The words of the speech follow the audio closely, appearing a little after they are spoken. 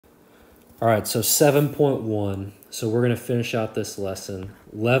All right, so 7.1. So we're going to finish out this lesson.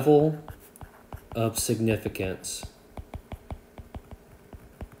 Level of significance.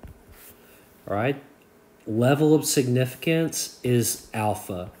 All right, level of significance is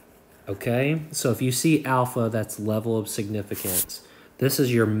alpha. Okay, so if you see alpha, that's level of significance. This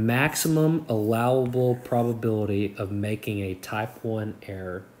is your maximum allowable probability of making a type 1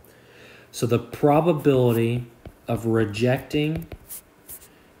 error. So the probability of rejecting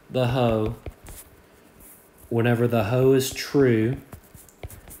the hoe whenever the hoe is true,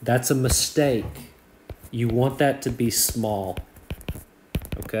 that's a mistake. You want that to be small.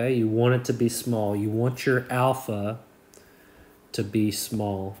 Okay, you want it to be small. You want your alpha to be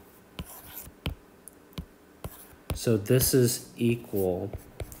small. So this is equal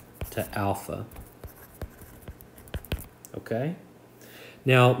to alpha. Okay?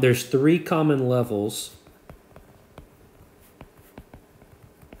 Now, there's 3 common levels.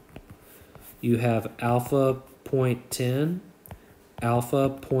 You have alpha 0.10, alpha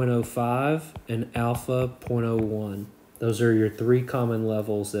 0.05, and alpha 0.01. Those are your 3 common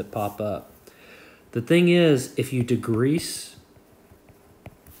levels that pop up. The thing is, if you decrease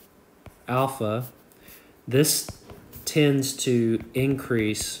alpha, this tends to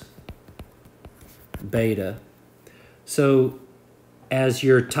increase beta. So as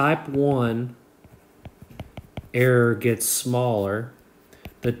your type 1 error gets smaller,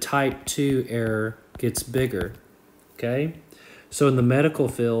 the type 2 error gets bigger. Okay? So in the medical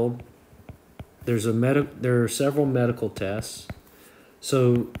field, there are several medical tests.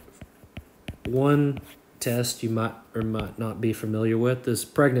 So one test you might or might not be familiar with is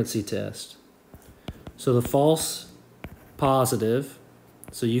pregnancy test. So the false positive,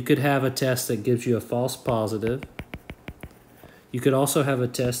 so you could have a test that gives you a false positive. You could also have a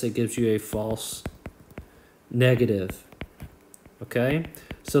test that gives you a false negative. Okay?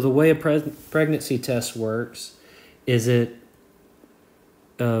 So the way a pregnancy test works is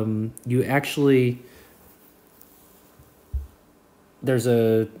you actually, there's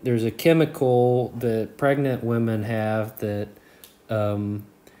a chemical that pregnant women have that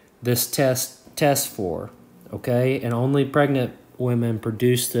this test tests for, okay? And only pregnant women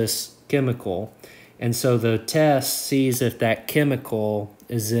produce this chemical. And so the test sees if that chemical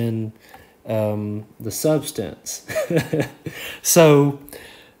is in the substance. So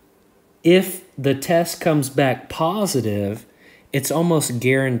if the test comes back positive, it's almost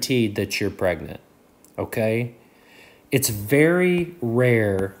guaranteed that you're pregnant, okay? It's very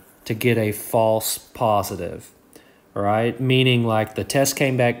rare to get a false positive, all right? Meaning like the test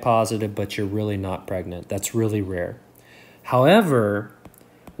came back positive, but you're really not pregnant. That's really rare. However,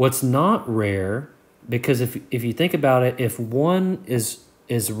 what's not rare, because if you think about it, if one is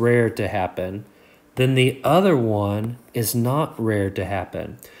rare to happen, then the other one is not rare to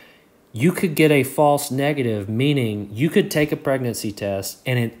happen. You could get a false negative, meaning you could take a pregnancy test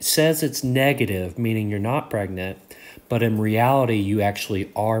and it says it's negative, meaning you're not pregnant, but in reality, you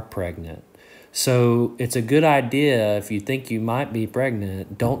actually are pregnant. So it's a good idea if you think you might be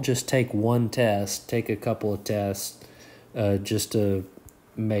pregnant, don't just take one test, take a couple of tests just to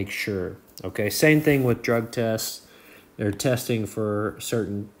make sure. Okay, same thing with drug tests. They're testing for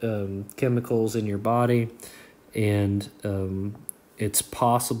certain chemicals in your body, and it's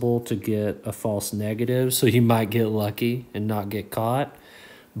possible to get a false negative, so you might get lucky and not get caught.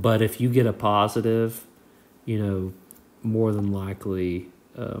 But if you get a positive, you know, more than likely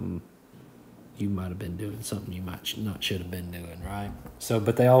you might have been doing something you might not should have been doing, right? So,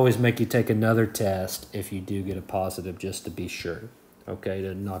 but they always make you take another test if you do get a positive, just to be sure, okay,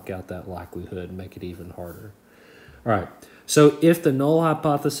 to knock out that likelihood and make it even harder. All right, so if the null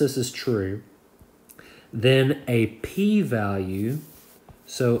hypothesis is true, then a p-value,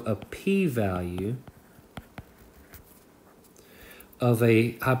 so a p-value of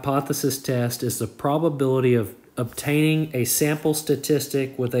a hypothesis test is the probability of obtaining a sample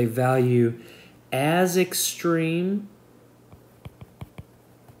statistic with a value as extreme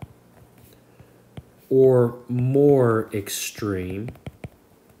or more extreme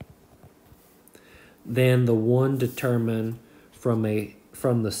than the one determined from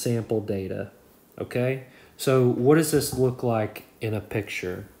the sample data. Okay, so what does this look like in a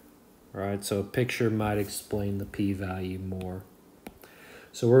picture? All right, so a picture might explain the p-value more.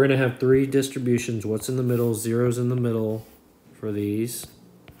 So we're going to have 3 distributions. What's in the middle? Zero's in the middle for these.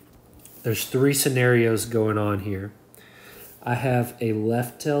 There's 3 scenarios going on here. I have a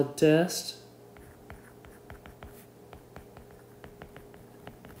left-tailed test.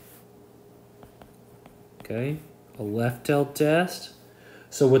 Okay, a left-tailed test.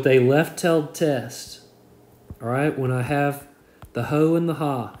 So with a left-tailed test, all right, when I have the hoe and the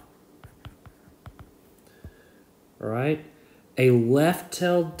ha, all right? A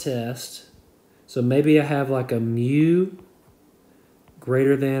left-tailed test, so maybe I have like a mu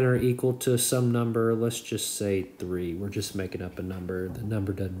greater than or equal to some number. Let's just say 3. We're just making up a number. The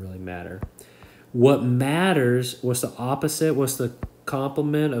number doesn't really matter. What matters, what's the opposite? What's the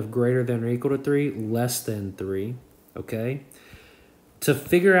complement of greater than or equal to 3? Less than 3, okay? To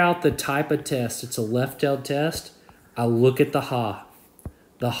figure out the type of test, it's a left-tailed test, I look at the ha.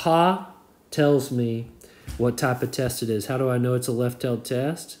 The ha tells me what type of test it is. How do I know it's a left-tailed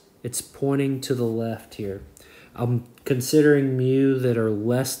test? It's pointing to the left here. I'm considering mu that are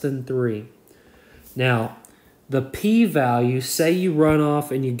less than 3. Now, the p-value, say you run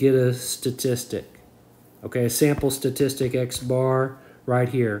off and you get a statistic. Okay, a sample statistic x bar right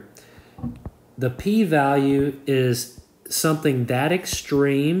here. The p-value is something that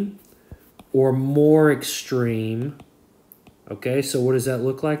extreme or more extreme. Okay, so what does that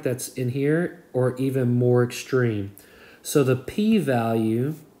look like? That's in here, or even more extreme. So the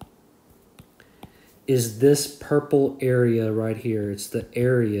p-value is this purple area right here. It's the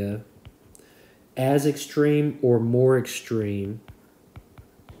area as extreme or more extreme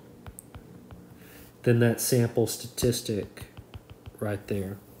than that sample statistic right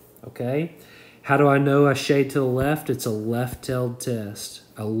there. Okay? How do I know I shade to the left? It's a left-tailed test.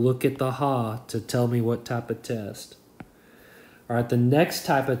 I look at the ha to tell me what type of test. All right, the next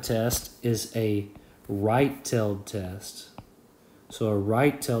type of test is a right-tailed test. So a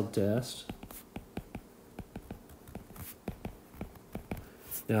right-tailed test.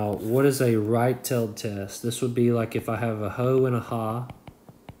 Now, what is a right-tailed test? This would be like if I have a ho and a ha,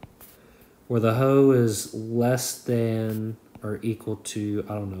 where the ho is less than or equal to,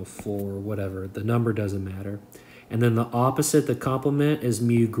 I don't know, 4 or whatever. The number doesn't matter. And then the opposite, the complement, is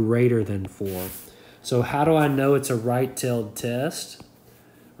mu greater than 4. So how do I know it's a right-tailed test?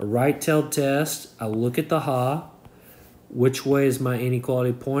 A right-tailed test, I look at the ha. Which way is my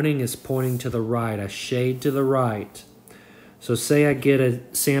inequality pointing? It's pointing to the right. I shade to the right. So say I get a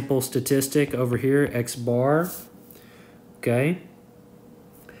sample statistic over here, x bar. Okay.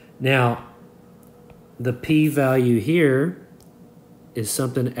 Now, the p-value here is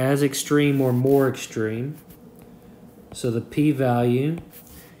something as extreme or more extreme. So the p-value,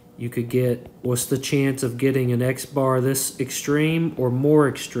 you could get, what's the chance of getting an x bar this extreme or more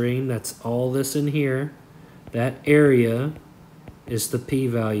extreme? That's all this in here. That area is the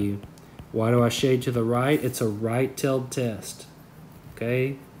p-value. Why do I shade to the right? It's a right-tailed test.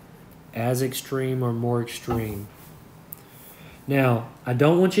 Okay? As extreme or more extreme. Now, I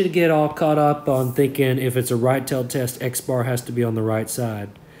don't want you to get all caught up on thinking if it's a right-tailed test, x bar has to be on the right side.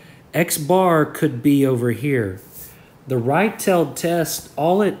 X bar could be over here. The right-tailed test,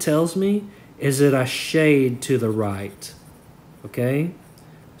 all it tells me is that I shade to the right. Okay?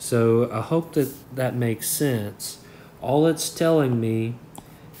 So I hope that that makes sense. All it's telling me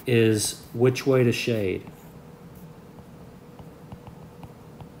is which way to shade.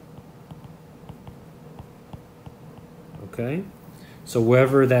 Okay? So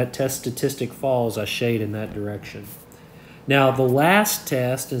wherever that test statistic falls, I shade in that direction. Now, the last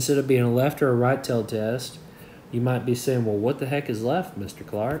test, instead of being a left or a right-tailed test, you might be saying, well, what the heck is left, Mr.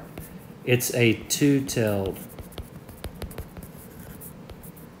 Clark? It's a two-tailed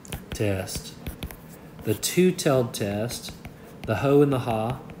test. The two-tailed test, the ho and the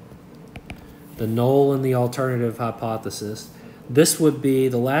ha, the null and the alternative hypothesis. This would be,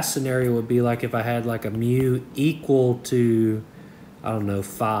 the last scenario would be like if I had like a mu equal to, I don't know,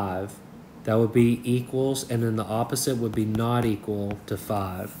 5. That would be equals, and then the opposite would be not equal to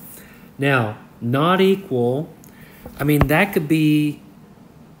 5. Now, not equal, I mean, that could be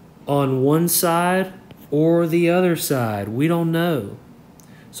on one side or the other side. We don't know.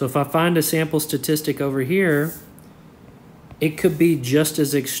 So if I find a sample statistic over here, it could be just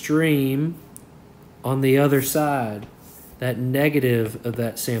as extreme on the other side, that negative of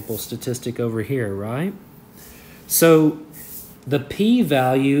that sample statistic over here, right? So the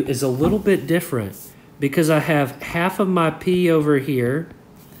p-value is a little bit different because I have half of my p over here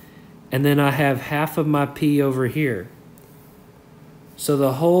and then I have half of my p over here. So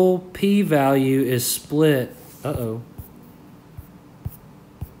the whole p-value is split.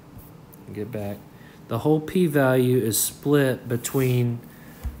 Get back. The whole p-value is split between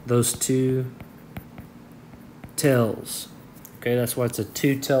those two tails. Okay, that's why it's a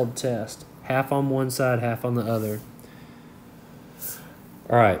two-tailed test. Half on one side, half on the other.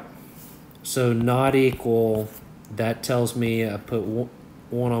 All right, so not equal, that tells me I put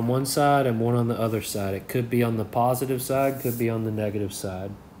one on one side and one on the other side. It could be on the positive side, could be on the negative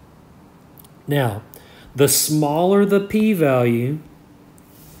side. Now, the smaller the p-value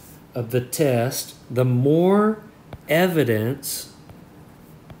of the test, the more evidence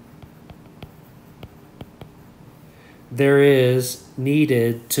there is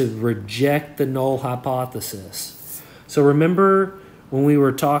needed to reject the null hypothesis. So remember when we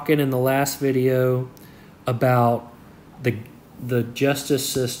were talking in the last video about the justice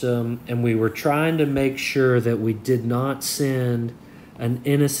system, and we were trying to make sure that we did not send an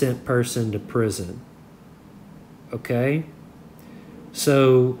innocent person to prison. Okay?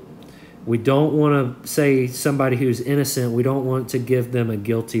 So we don't want to say somebody who's innocent, we don't want to give them a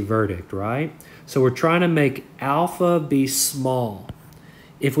guilty verdict, right? So we're trying to make alpha be small.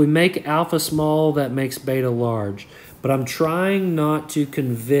 If we make alpha small, that makes beta large. But I'm trying not to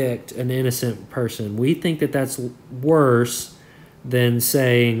convict an innocent person. We think that that's worse than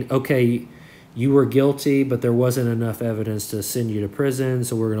saying, okay, you were guilty, but there wasn't enough evidence to send you to prison,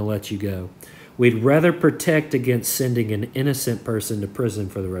 so we're going to let you go. We'd rather protect against sending an innocent person to prison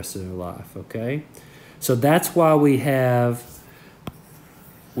for the rest of their life, okay? So that's why we have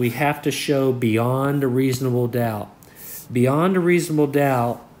to show beyond a reasonable doubt. Beyond a reasonable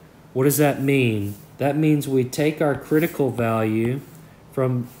doubt, what does that mean? That means we take our critical value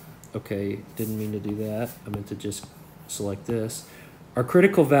from, okay, didn't mean to do that. I meant to just select this. Our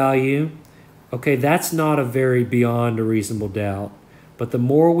critical value, okay, that's not a very beyond a reasonable doubt. But the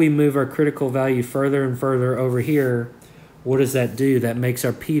more we move our critical value further and further over here, what does that do? That makes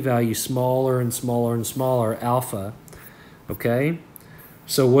our p-value smaller and smaller and smaller, alpha, okay?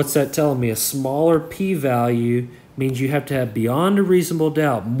 So what's that telling me? A smaller p-value means you have to have beyond a reasonable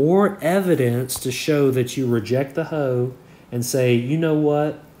doubt more evidence to show that you reject the hoe and say, you know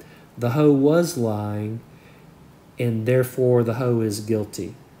what? The hoe was lying, and therefore the hoe is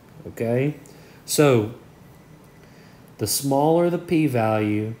guilty, okay? So the smaller the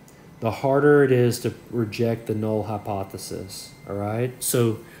p-value, the harder it is to reject the null hypothesis, all right?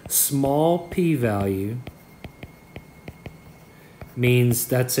 So small p-value means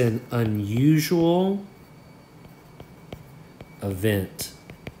that's an unusual event,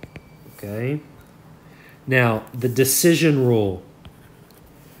 okay? Now, the decision rule.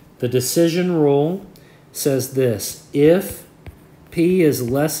 The decision rule says this: if p is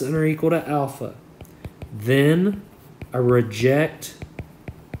less than or equal to alpha, then I reject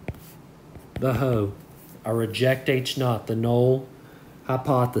the hoe. I reject H naught, the null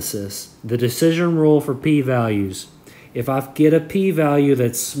hypothesis. The decision rule for p-values. If I get a p-value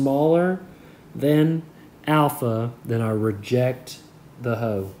that's smaller than alpha, then I reject the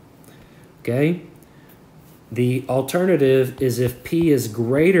hoe. Okay? The alternative is if p is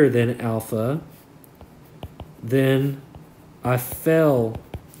greater than alpha, then I fail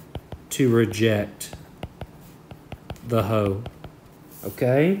to reject the hoe.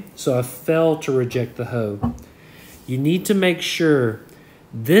 Okay? So I fail to reject the hoe. You need to make sure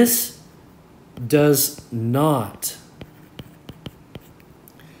this does not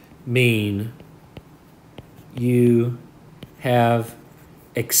mean you have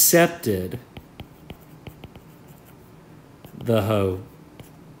accepted the hoe.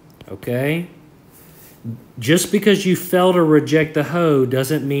 Okay? Just because you fail to reject the hoe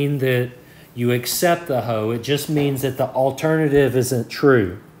doesn't mean that you accept the hoe. It just means that the alternative isn't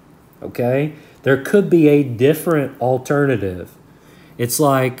true. Okay? There could be a different alternative. It's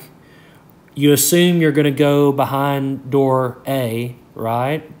like you assume you're going to go behind door A,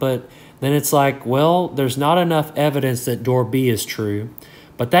 right? But then it's like, well, there's not enough evidence that door B is true.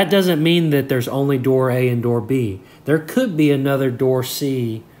 But that doesn't mean that there's only door A and door B. There could be another door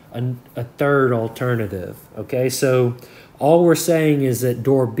C, a third alternative. Okay, so all we're saying is that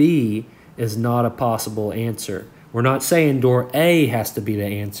door B is not a possible answer. We're not saying door A has to be the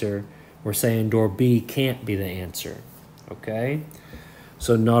answer. We're saying door B can't be the answer. Okay,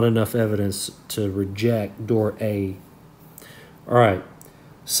 so not enough evidence to reject door A. All right,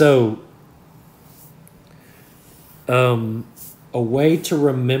 so a way to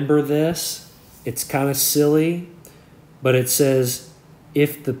remember this, it's kind of silly, but it says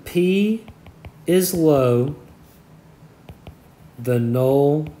if the P is low, the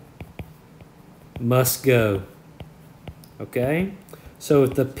null must go. Okay? So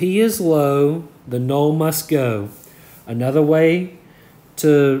if the P is low, the null must go. Another way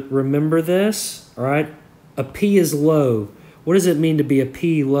to remember this, all right? A P is low. What does it mean to be a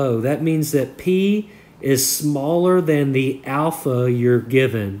P low? That means that P is smaller than the alpha you're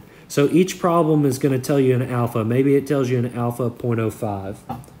given. So each problem is going to tell you an alpha. Maybe it tells you an alpha 0.05.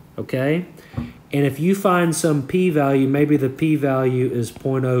 Okay? And if you find some p-value, maybe the p-value is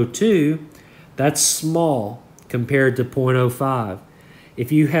 0.02, that's small compared to 0.05.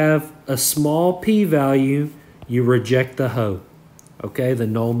 If you have a small p-value, you reject the hoe. Okay? The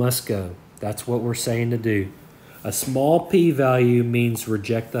null must go. That's what we're saying to do. A small p-value means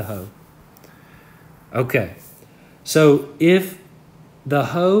reject the hoe. Okay, so if the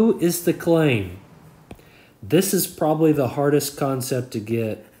hoe is the claim, this is probably the hardest concept to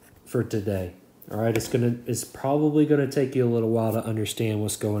get for today. All right, it's probably gonna take you a little while to understand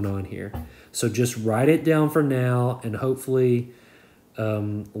what's going on here. So just write it down for now, and hopefully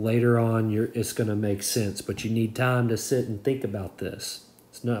later on it's gonna make sense. But you need time to sit and think about this.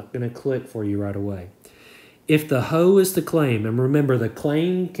 It's not gonna click for you right away. If the hoe is the claim, and remember the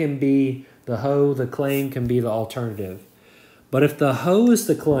claim can be the hoe, the claim can be the alternative. But if the hoe is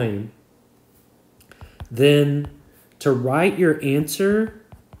the claim, then to write your answer,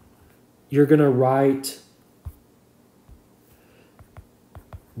 you're going to write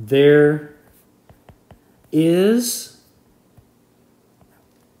there is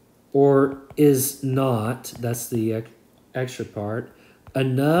or is not, that's the extra part,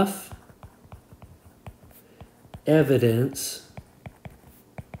 enough evidence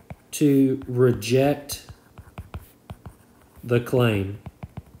to reject the claim.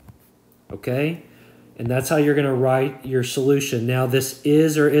 Okay? And that's how you're going to write your solution. Now, this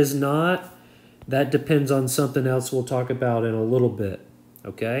is or is not, that depends on something else we'll talk about in a little bit.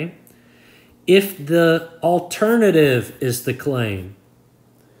 Okay? If the alternative is the claim,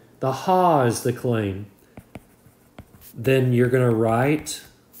 the ha is the claim, then you're going to write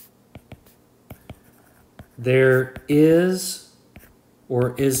there is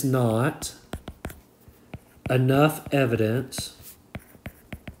or is not enough evidence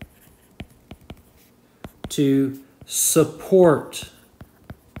to support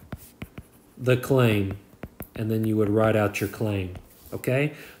the claim, and then you would write out your claim.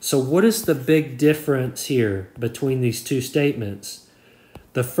 Okay? So what is the big difference here between these two statements?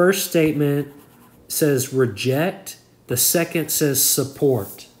 The first statement says reject, the second says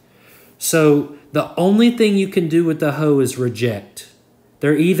support. So the only thing you can do with the hoe is reject.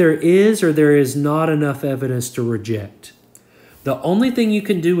 There either is or there is not enough evidence to reject. The only thing you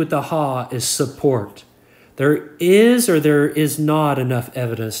can do with the ha is support. There is or there is not enough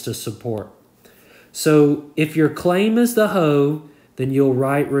evidence to support. So if your claim is the hoe, then you'll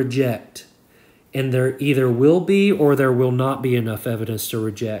write reject. And there either will be or there will not be enough evidence to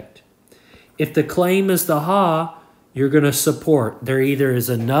reject. If the claim is the ha, you're going to support. There either is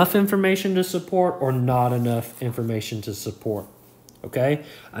enough information to support or not enough information to support. Okay?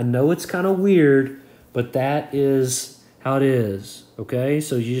 I know it's kind of weird, but that is how it is. Okay?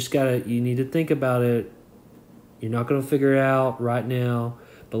 So you need to think about it. You're not going to figure it out right now,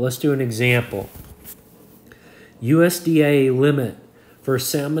 but let's do an example. USDA limit for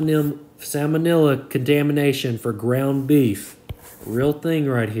salmonella contamination for ground beef. Real thing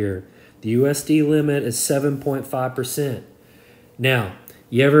right here. The USD limit is 7.5%. Now,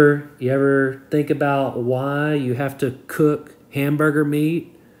 you ever think about why you have to cook hamburger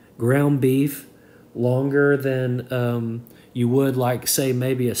meat, ground beef, longer than you would, like, say,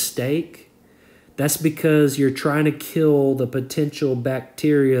 maybe a steak? That's because you're trying to kill the potential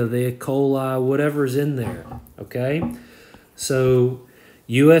bacteria, the E. coli, whatever's in there, okay? So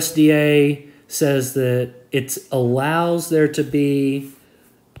USDA says that it allows there to be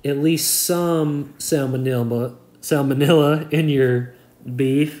at least some salmonella in your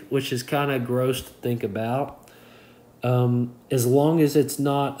beef, which is kind of gross to think about. As long as it's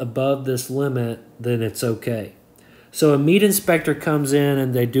not above this limit, then it's okay. So a meat inspector comes in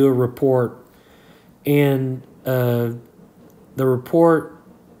and they do a report, and they report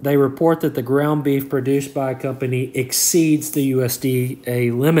that the ground beef produced by a company exceeds the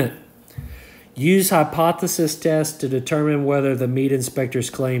USDA limit. Use hypothesis test to determine whether the meat inspector's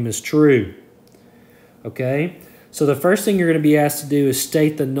claim is true. Okay? So the first thing you're going to be asked to do is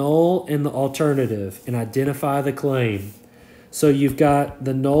state the null and the alternative and identify the claim. So you've got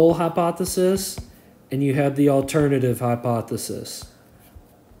the null hypothesis and you have the alternative hypothesis.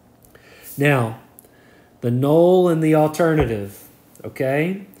 Now, the null and the alternative,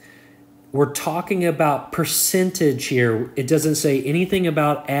 okay? We're talking about percentage here. It doesn't say anything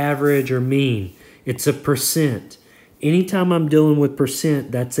about average or mean. It's a percent. Anytime I'm dealing with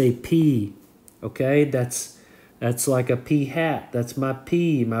percent, that's a P, okay? That's like a P hat. That's my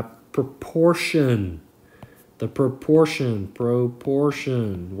P, my proportion. The proportion.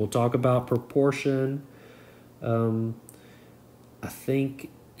 We'll talk about proportion, I think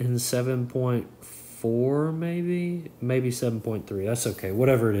in 7.4 maybe 7.3. That's okay.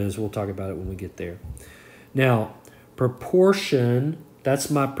 Whatever it is, we'll talk about it when we get there. Now, proportion, that's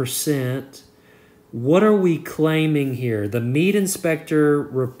my percent. What are we claiming here? The meat inspector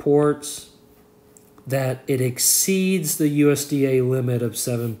reports that it exceeds the USDA limit of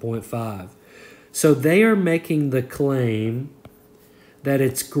 7.5. So they are making the claim that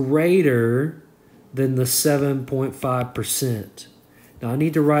it's greater than the 7.5%. Now I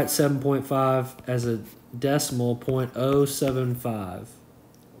need to write 7.5 as a decimal 0.075.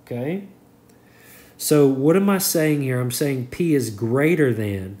 Okay? So what am I saying here? I'm saying P is greater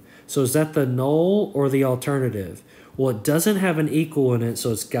than. So is that the null or the alternative? Well, it doesn't have an equal in it,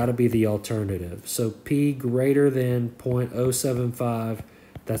 so it's got to be the alternative. So P greater than 0.075,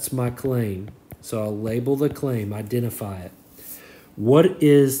 that's my claim. So I'll label the claim, identify it. What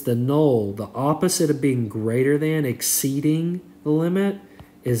is the null? The opposite of being greater than, exceeding the limit,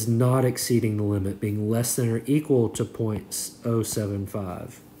 is not exceeding the limit, being less than or equal to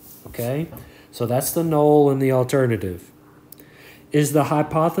 0.075. Okay? So that's the null and the alternative. Is the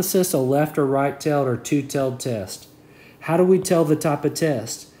hypothesis a left or right-tailed or two-tailed test? How do we tell the type of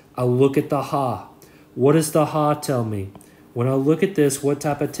test? I look at the ha. What does the ha tell me? When I look at this, what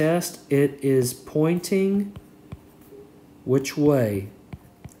type of test? It is pointing which way?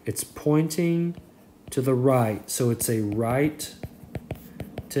 It's pointing to the right. So it's a right-tailed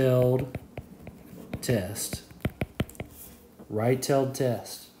test. Right-tailed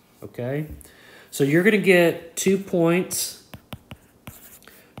test. Okay? So you're going to get 2 points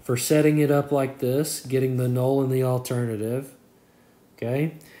for setting it up like this, getting the null and the alternative.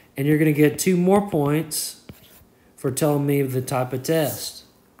 Okay? And you're going to get 2 more points for telling me the type of test.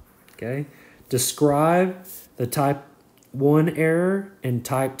 Okay? Describe the type 1 error and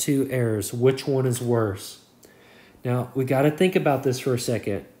type 2 errors. Which one is worse? Now, we got to think about this for a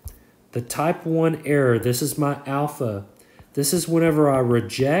second. The type 1 error, this is my alpha. This is whenever I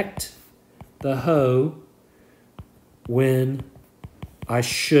reject the hoe when I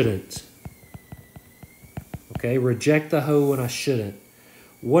shouldn't. Okay, reject the hoe when I shouldn't.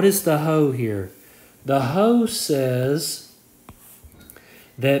 What is the hoe here? The hoe says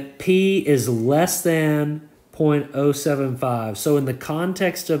that P is less than 0.075. So in the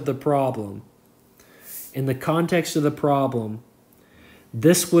context of the problem,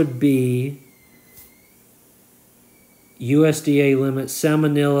 this would be USDA limit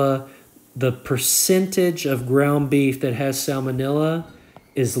salmonella. The percentage of ground beef that has salmonella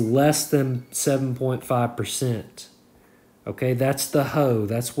is less than 7.5%. Okay, that's the hoe.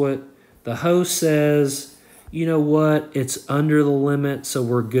 That's what the hoe says. You know what? It's under the limit, so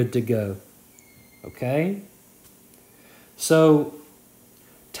we're good to go. Okay? So,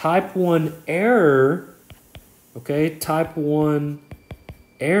 type 1 error, okay, type 1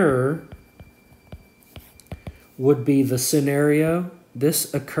 error would be the scenario.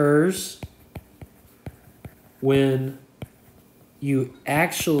 This occurs when you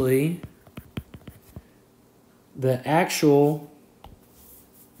actually, the actual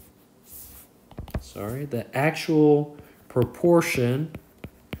proportion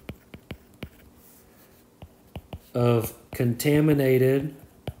of contaminated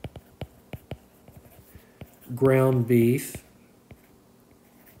ground beef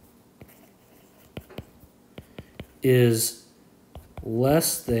is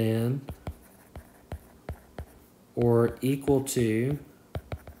less than or equal to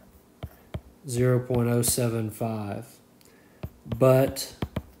 0.075, but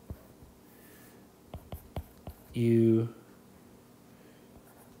you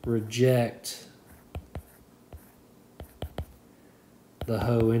reject the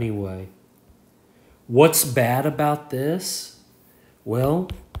hoe anyway. What's bad about this? Well,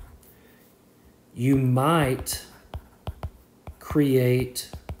 you might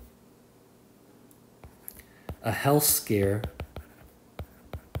create a health scare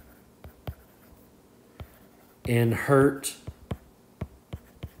and hurt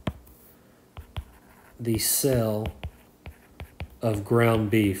the sale of ground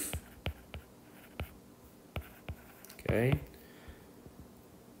beef. Okay?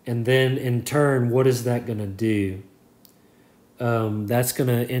 And then in turn, what is that going to do? That's going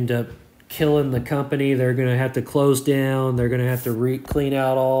to end up killing the company. They're going to have to close down. They're going to have to clean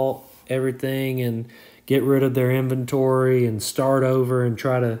out everything and get rid of their inventory and start over and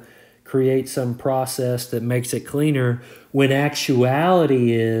try to create some process that makes it cleaner, when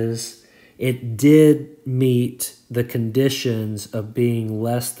actuality is it did meet the conditions of being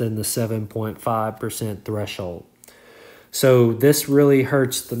less than the 7.5% threshold. So this really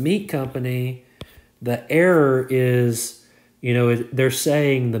hurts the meat company. The error is, they're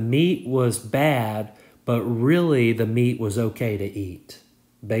saying the meat was bad, but really the meat was okay to eat.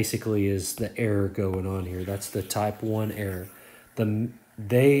 Basically is the error going on here. That's the type 1 error. The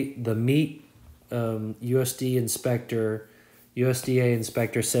meat USDA inspector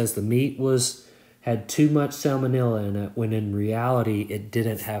says the meat had too much salmonella in it, when in reality it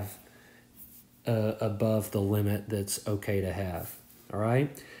didn't have above the limit that's okay to have. All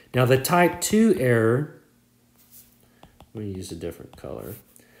right. Now the type 2 error, let me use a different color.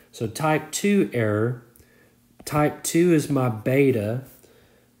 So type 2 error, type 2 is my beta.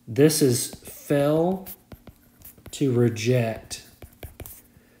 This is fail to reject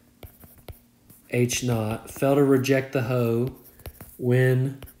H naught, fail to reject the hoe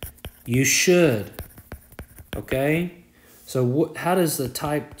when you should. Okay? So how does the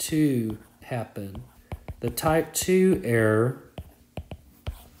type 2 happen? The type 2 error,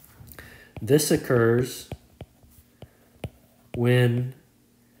 this occurs when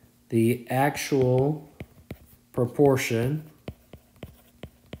the actual proportion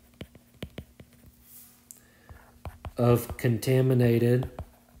of contaminated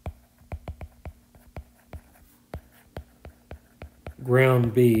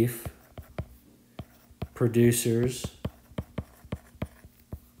ground beef producers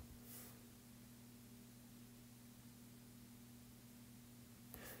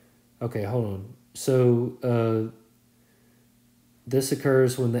okay, hold on. So this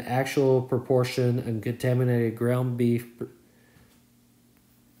occurs when the actual proportion of contaminated ground beef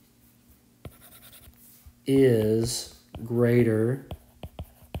is greater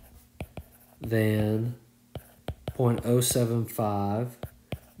than 0.075,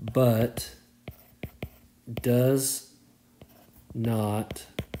 but does not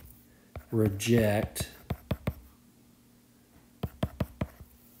reject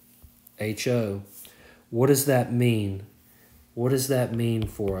HO. What does that mean? What does that mean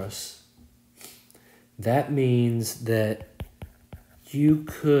for us? That means that you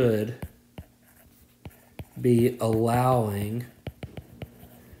could be allowing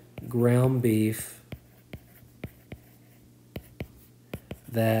ground beef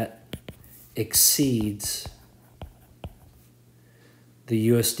that exceeds the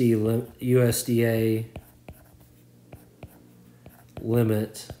USDA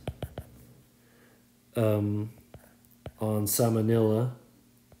limit on salmonella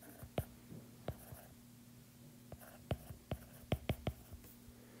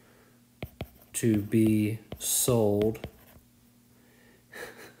to be sold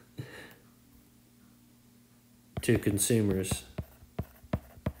to consumers.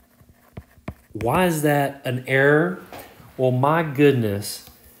 Why is that an error? Well, my goodness,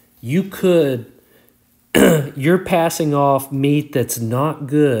 you could, you're passing off meat that's not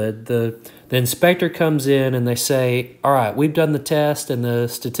good. The inspector comes in and they say, all right, we've done the test and the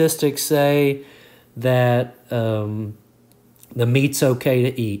statistics say that the meat's okay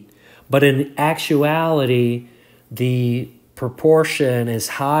to eat. But in actuality, the proportion is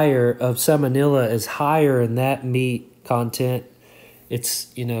higher of salmonella is higher in that meat content.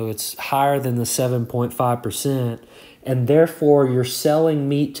 It's, it's higher than the 7.5%. And therefore, you're selling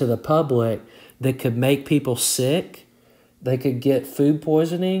meat to the public that could make people sick. They could get food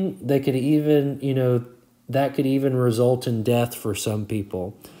poisoning. They could even, that could even result in death for some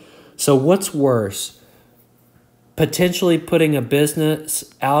people. So what's worse? Potentially putting a business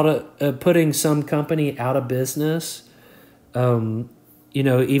putting some company out of business, even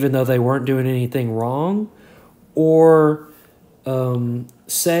though they weren't doing anything wrong, or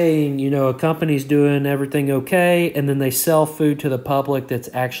saying, a company's doing everything okay, and then they sell food to the public that's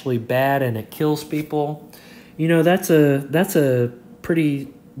actually bad and it kills people. That's a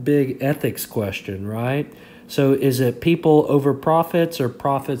pretty big ethics question, right? So is it people over profits or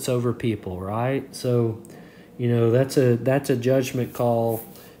profits over people, right? So, that's a judgment call.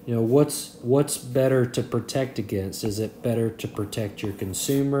 What's better to protect against? Is it better to protect your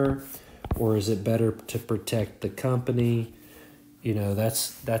consumer, or is it better to protect the company?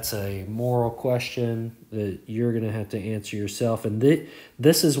 That's a moral question that you're going to have to answer yourself. And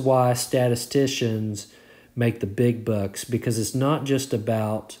this is why statisticians make the big bucks, because it's not just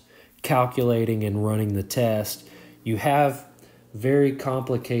about calculating and running the test. You have very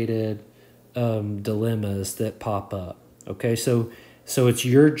complicated dilemmas that pop up. Okay, so it's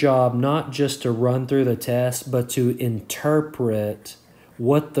your job not just to run through the test, but to interpret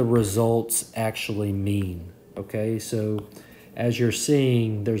what the results actually mean. Okay, so as you're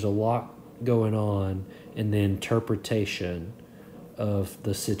seeing, there's a lot going on in the interpretation of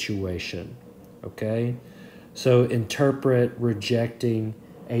the situation. Okay, so interpret rejecting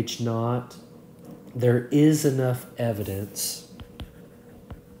H naught. There is enough evidence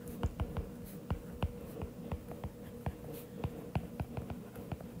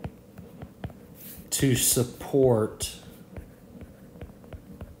to support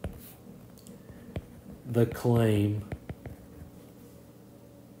the claim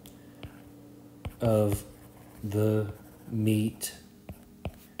of the meat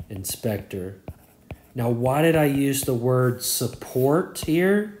inspector. Now, why did I use the word support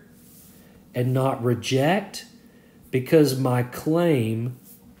here and not reject? Because my claim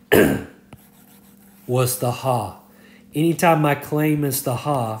was the ha. Anytime my claim is the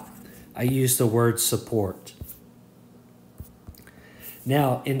ha, I use the word support.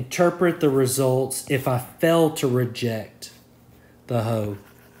 Now, interpret the results if I fail to reject the ho.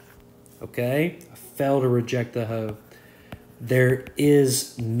 Okay? I fail to reject the ho. There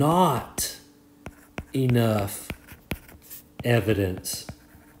is not enough evidence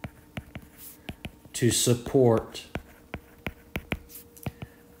to support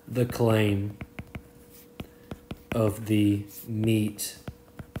the claim of the meat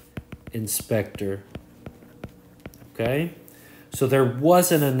inspector. Okay? So there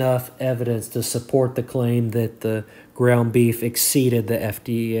wasn't enough evidence to support the claim that the ground beef exceeded the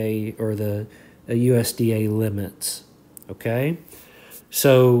FDA or the USDA limits. Okay?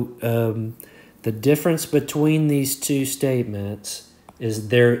 So the difference between these two statements is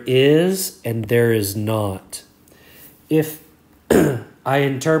there is and there is not. If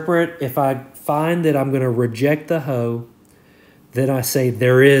if I find that I'm going to reject the ho, then I say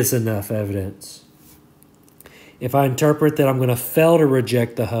there is enough evidence. If I interpret that I'm going to fail to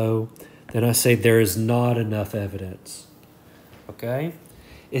reject the ho, then I say there is not enough evidence. Okay?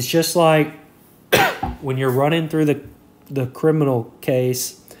 It's just like when you're running through the criminal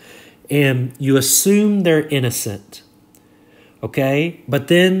case and you assume they're innocent. Okay? But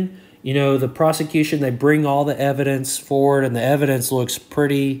then, you know, the prosecution, they bring all the evidence forward and the evidence looks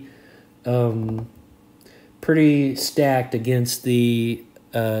pretty stacked against the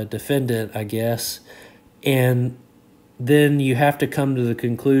defendant, I guess. And then you have to come to the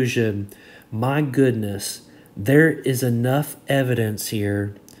conclusion, my goodness, there is enough evidence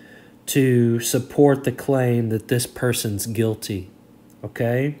here to support the claim that this person's guilty.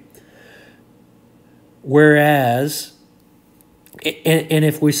 Okay? Whereas, and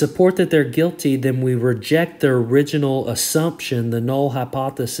if we support that they're guilty, then we reject the original assumption, the null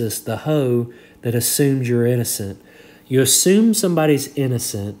hypothesis, the ho, that assumes you're innocent. You assume somebody's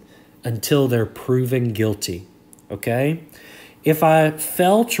innocent until they're proven guilty, okay? If I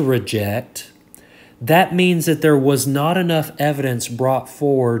fail to reject, that means that there was not enough evidence brought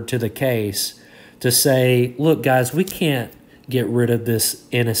forward to the case to say, look, guys, we can't get rid of this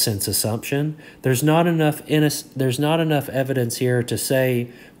innocence assumption. There's not enough evidence here to say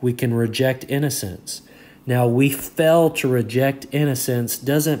we can reject innocence. Now, we fail to reject innocence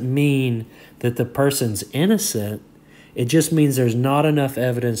doesn't mean that the person's innocent. It just means there's not enough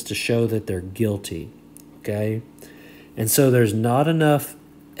evidence to show that they're guilty, okay? And so there's not enough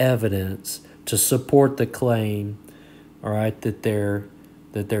evidence to support the claim, all right, that they're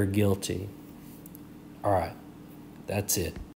guilty. All right, that's it.